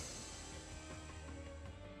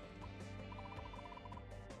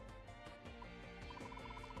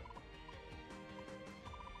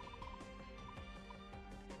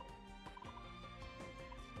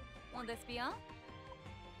 Will this be all?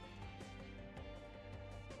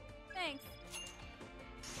 Thanks.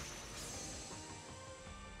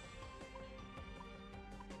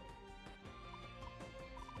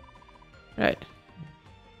 Right.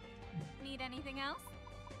 Need anything else?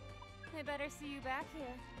 I better see you back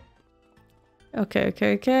here.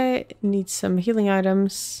 Okay. Need some healing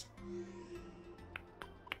items.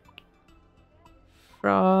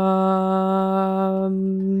 From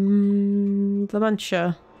the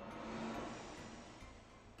Mancha.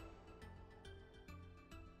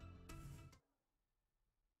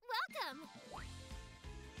 Welcome!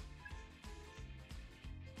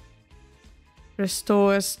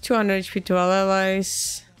 Restores 200 HP to all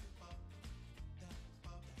allies.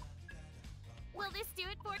 Will this do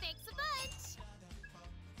it for thanks a bunch?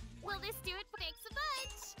 Will this do it for thanks a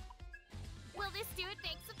bunch? Will this do it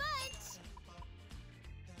thanks a bunch?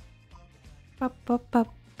 Ba, ba, ba,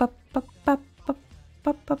 ba, ba, ba, ba,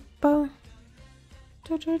 ba, ba, ba.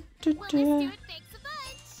 Du, du, du, Will this du. do it thanks a bunch?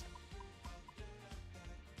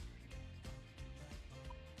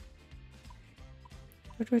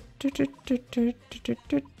 Du, du, du, du, du, du,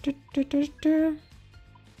 du, du, du, du, du.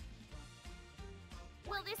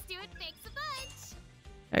 Will this do it thanks a bunch?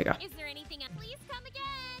 There you go. Is there anything else? Please come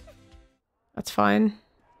again. That's fine.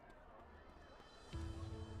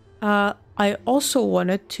 I also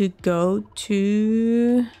wanted to go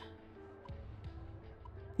to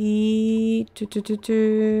the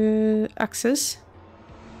axis.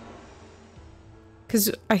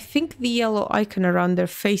 Because I think the yellow icon around their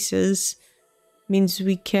faces means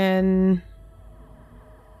we can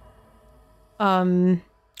learn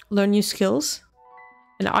new skills.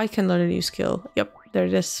 And I can learn a new skill. Yep, there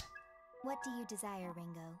it is. What do you desire,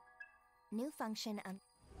 Ringo? New function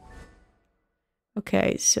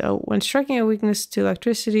Okay, so when striking a weakness to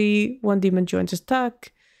electricity, one demon joins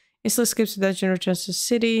attack. Instantly skips the dungeon, returns to the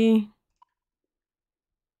city.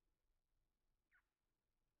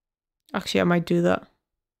 Actually, I might do that.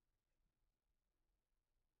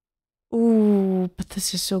 Ooh, but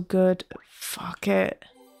this is so good. Fuck it.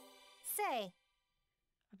 Say.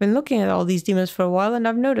 I've been looking at all these demons for a while and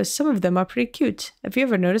I've noticed some of them are pretty cute. Have you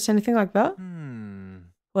ever noticed anything like that?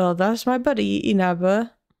 Well, that's my buddy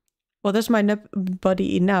Inaba. Well, that's my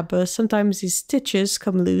buddy Inaba. Sometimes his stitches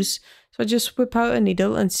come loose, so I just whip out a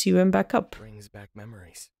needle and sew him back up. Brings back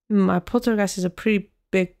memories. My poltergeist is a pretty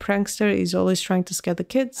big prankster. He's always trying to scare the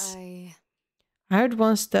kids. I heard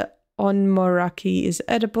once that Onmoraki is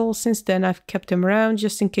edible. Since then, I've kept him around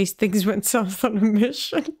just in case things went south on a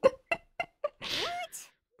mission.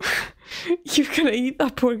 What? You're gonna eat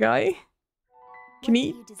that poor guy? Can he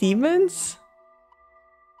eat demons?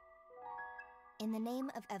 In the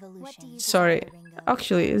name of evolution. Sorry.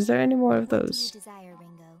 Actually, is there any more of those?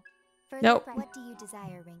 Nope. What do you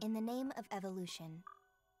desire, Ringo? In the name of evolution.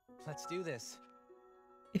 Let's do this.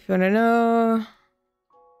 If you wanna know.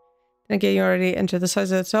 Again, you already entered the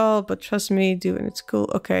size of it all, but trust me, doing it's cool.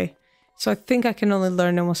 Okay. So I think I can only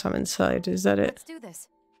learn them once I'm inside. Is that it? Let's do this.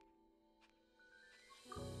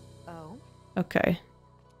 Oh. Okay.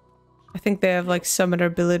 I think they have like summoner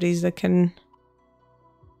abilities that can.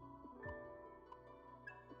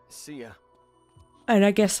 See ya. And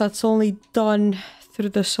I guess that's only done through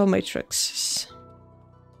the soul matrix.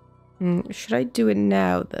 Should I do it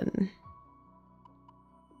now then?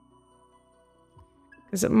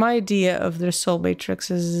 Because my idea of the soul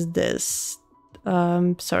matrix is this.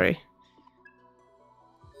 Sorry.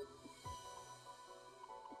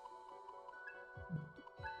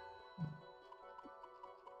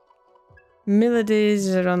 Melodies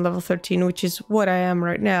is around level 13, which is what I am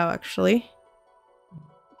right now, actually.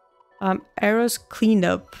 Arrow's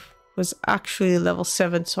cleanup was actually level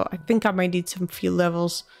 7, so I think I might need some few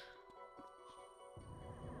levels.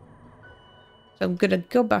 So I'm gonna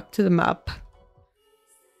go back to the map.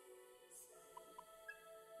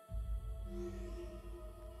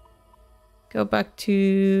 Go back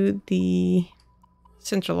to the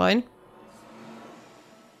central line.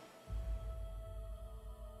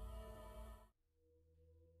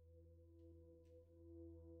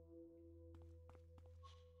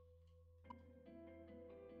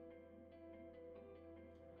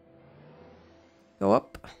 Go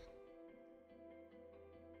up.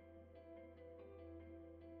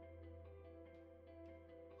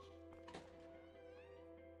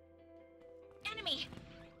 Enemy.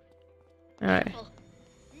 All right.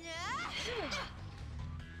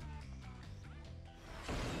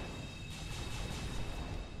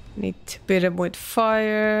 Need to beat him with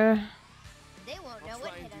fire. They won't know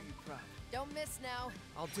what hit him. Don't miss now.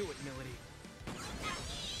 I'll do it, Melody.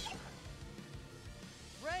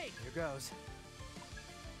 Great! Here goes.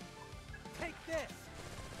 Take this!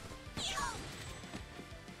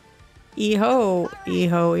 Eho,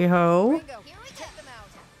 eho, eho. Ringo, take them out.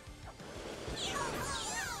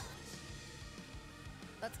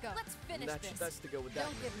 Let's go. Let's finish That's this. best to go with that.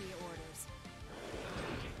 Don't give me orders.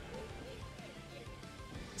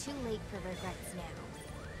 Too late for regrets now.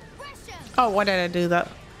 Oh, why did I do that?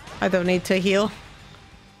 I don't need to heal.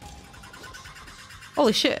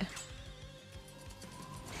 Holy shit.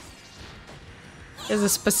 There's a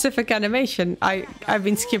specific animation. I've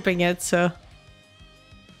been skipping it, so.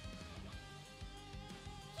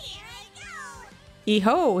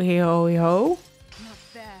 Eho, eho, eho. Not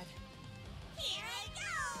bad. Here I go.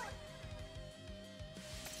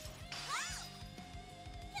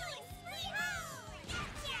 Killing spree ho!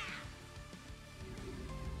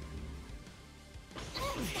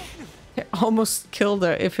 Gotcha! I almost killed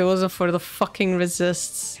her if it wasn't for the fucking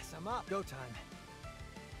resists. Yes, I'm up. Go time.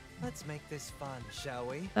 Let's make this fun, shall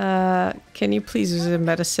we? Can you please use a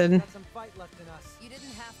medicine? Have some fight left in us. You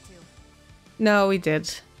didn't have to. No, we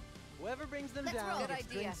did. Whoever brings them Let's down roll. Good gets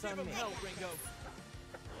idea. drinks on me. Help, Ringo.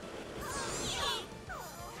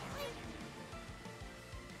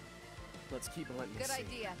 Let's keep letting you Good see.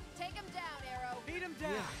 idea. Take him down, Arrow. Beat him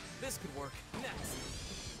down. Yeah, this could work.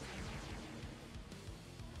 Next.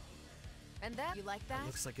 And that? You like that?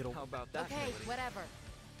 Looks like it'll. How about that? Okay, Melody? whatever.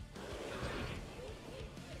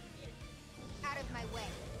 Out of my way.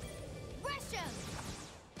 Rush him!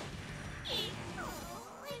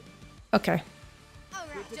 Okay.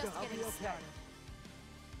 Alright, Just getting started.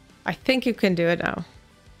 I think you can do it now.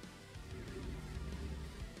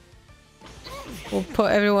 We'll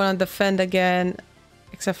put everyone on defend again,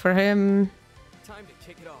 except for him. Time to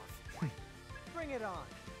kick it off. Bring it on.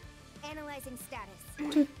 Analyzing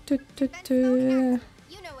status. Do, do, do, That's do.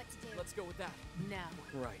 You know what to do. Let's go with that. Now,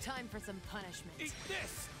 Right. time for some punishment. Eat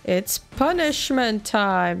this. It's punishment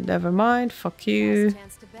time. Never mind. Fuck you. Last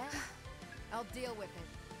chance to bet. I'll deal with it.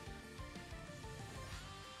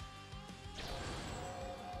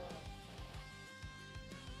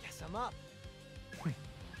 Guess I'm up.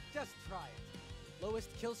 Just try it. Lowest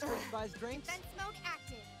kill streak buys drinks. Defense mode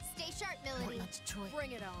active. Stay sharp, Melody. Not much choice.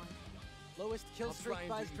 Bring it on. Lowest kill I'll try streak and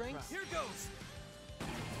buys do you drinks. proud. Here goes.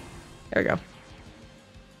 There we go.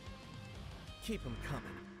 Keep them coming.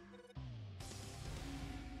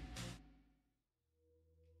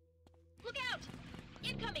 Look out!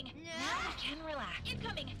 Incoming! Now we can relax.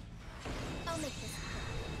 Incoming! I'll make this.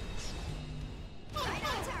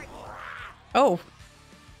 Right on target. Oh.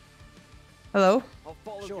 Hello. I'll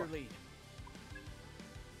follow Sure. your lead.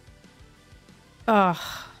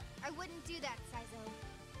 Ah. I wouldn't do that, Saizo.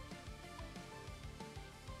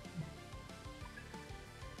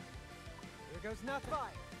 Here goes not fire.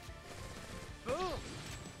 Boom!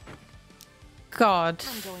 God.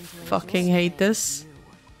 I'm going to Fucking hate this.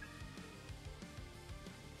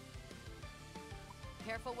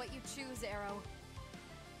 Careful what you choose, Arrow.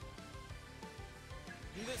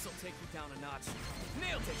 This'll take you down a notch.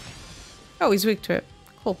 Nailed it. Oh, he's weak to it.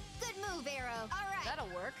 Cool. Good move, Arrow. All right. That'll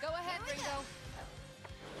work. Go ahead, Here we Ringo.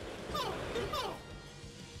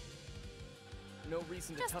 No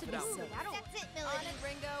reason to Just tough to it be out. safe. That's it, On Melody. it,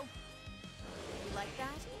 Ringo. You like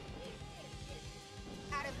that?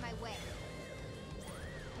 Out of my way.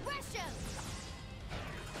 Rush him!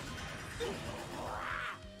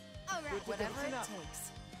 All right. Whatever it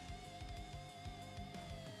takes.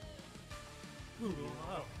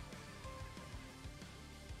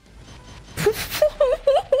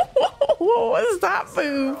 What was that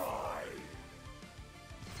move?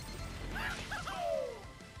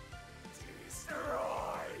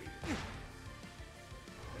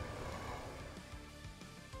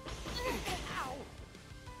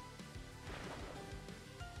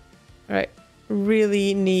 Alright.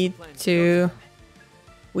 Really need to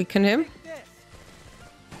weaken him. This.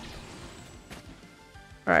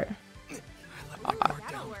 Alright.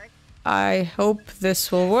 That'll work. I hope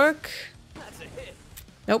this will work. That's a hit.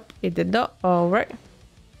 Nope, it did not. Alright.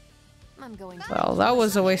 I'm going to. Well, that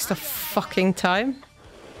was a waste of fucking time.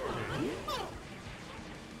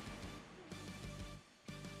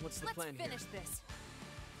 What's the Let's plan here? finish this.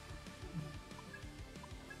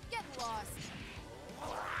 Get lost.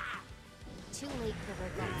 Too late for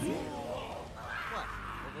regrets. What?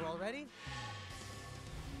 Over already?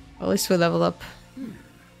 At least we level up.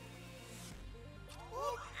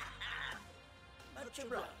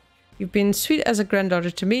 You've been sweet as a granddaughter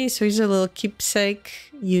to me, so here's a little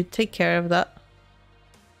keepsake. You take care of that.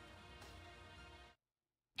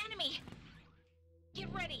 Enemy!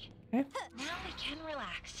 Get ready. Okay. Now we can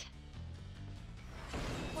relax.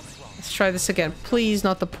 Let's try this again. Please,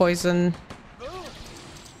 not the poison.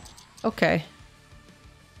 Okay.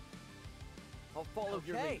 I'll follow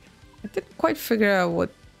your Okay. lead. I didn't quite figure out what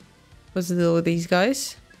was the deal with these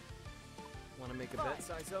guys. Want to make a bet,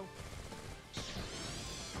 Saizo?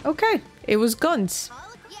 Okay, it was guns.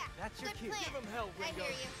 Yeah, That's your good cue. plan. Give 'em hell, I Ringo.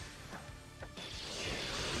 hear you.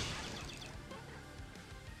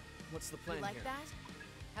 What's the You plan like here? that?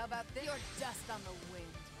 How about this? You're dust on the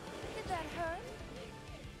wind. Did that hurt?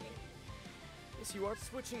 Yes, you are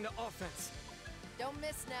switching to offense. Don't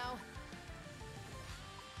miss now.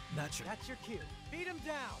 That's That's your cue. Beat him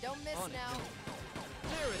down. Don't miss On it. now.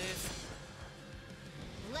 There it is.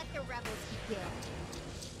 Let the rebels begin.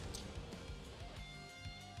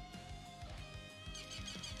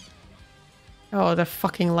 Oh, the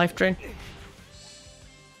fucking life drain.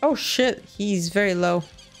 Oh shit, he's very low.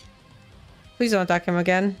 Please don't attack him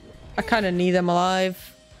again. I kind of need him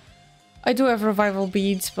alive. I do have revival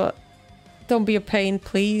beads, but don't be a pain,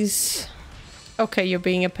 please. Okay, you're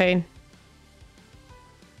being a pain.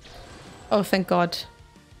 Oh, thank God.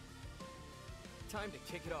 Time to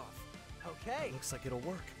kick it off. Okay, Looks like it'll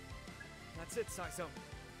work. That's it, Saizo.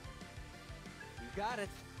 you got it.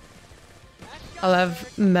 I'll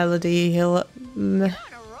have Melody heal up. On a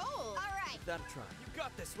roll. All right. Give that a try. You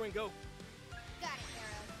got this, Ringo. Got it,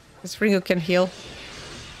 Arrow. This Ringo can heal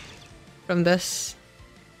from this.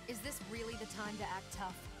 Is this really the time to act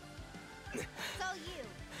tough? It's all you.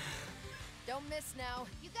 Don't miss now.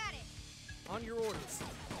 You got it. On your orders.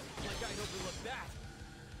 Like I'd overlook that.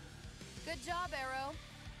 Good job, Arrow.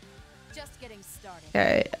 Just getting started.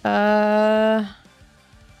 Okay, I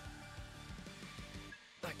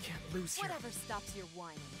can't lose here. Whatever stops your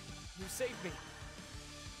whining. You saved me.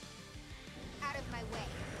 Out of my way.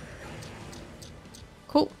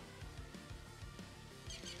 cool.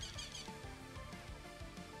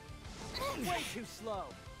 Way too slow.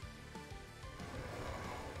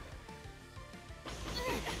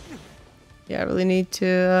 Yeah, I really need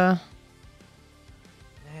to,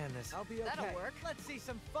 Man, this... I'll be okay. That'll work. Let's see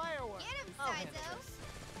some fireworks. Get him, I'll handle Saizo. this.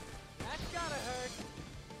 That's gotta hurt.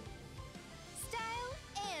 Style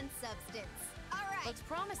and substance. All right. Looks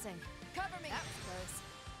promising. Cover me. That was close.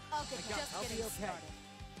 All good. Just I'll be getting okay. started.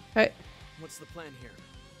 Right. What's the plan here?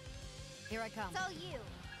 Here I come. It's all you.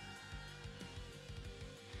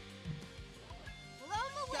 Blow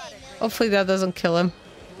him away, Got it, Millie. Hopefully that doesn't kill him.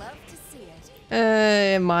 Love to see it.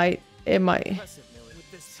 It might. It might. Impressive, Millie.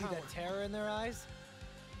 With this See power. the terror in their eyes?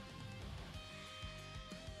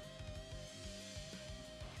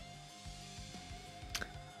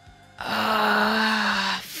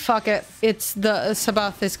 Fuck it. It's the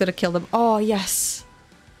Sabath is gonna kill them. Oh, yes.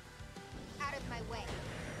 Out of my way.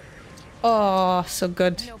 Oh, so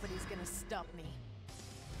good. Nobody's gonna stop me.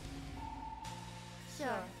 Sure.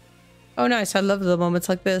 Oh, nice. I love the moments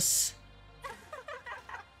like this.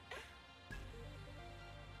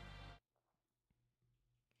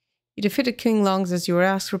 You defeated King Longs as you were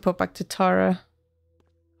asked. Report back to Tara.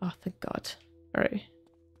 Oh, thank God. Alright.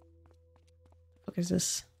 What is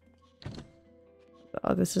this?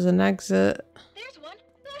 Oh, this is an exit. There's one.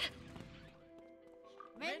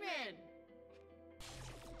 Min-Min.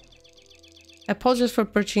 I apologize for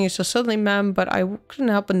approaching you so suddenly, ma'am, but I couldn't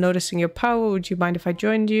help but noticing your power. Would you mind if I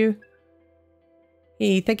joined you?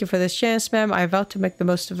 Hey, thank you for this chance, ma'am. I vow to make the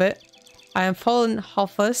most of it. I am Fallen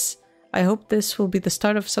Halfus. I hope this will be the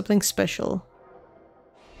start of something special.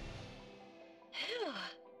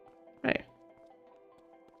 Right.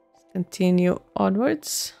 Let's continue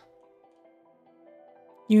onwards.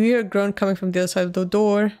 You hear a groan coming from the other side of the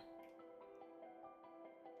door.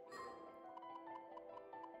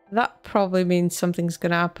 That probably means something's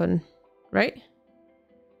gonna happen, right?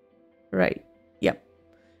 Right. Yep.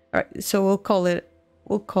 Alright, so we'll call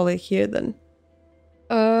it here then.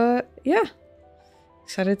 Yeah.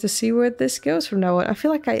 Excited to see where this goes from now on. I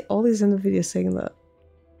feel like I always end the video saying that.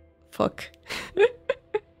 Fuck.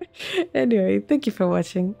 Anyway, thank you for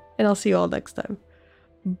watching, and I'll see you all next time.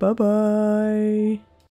 Bye bye.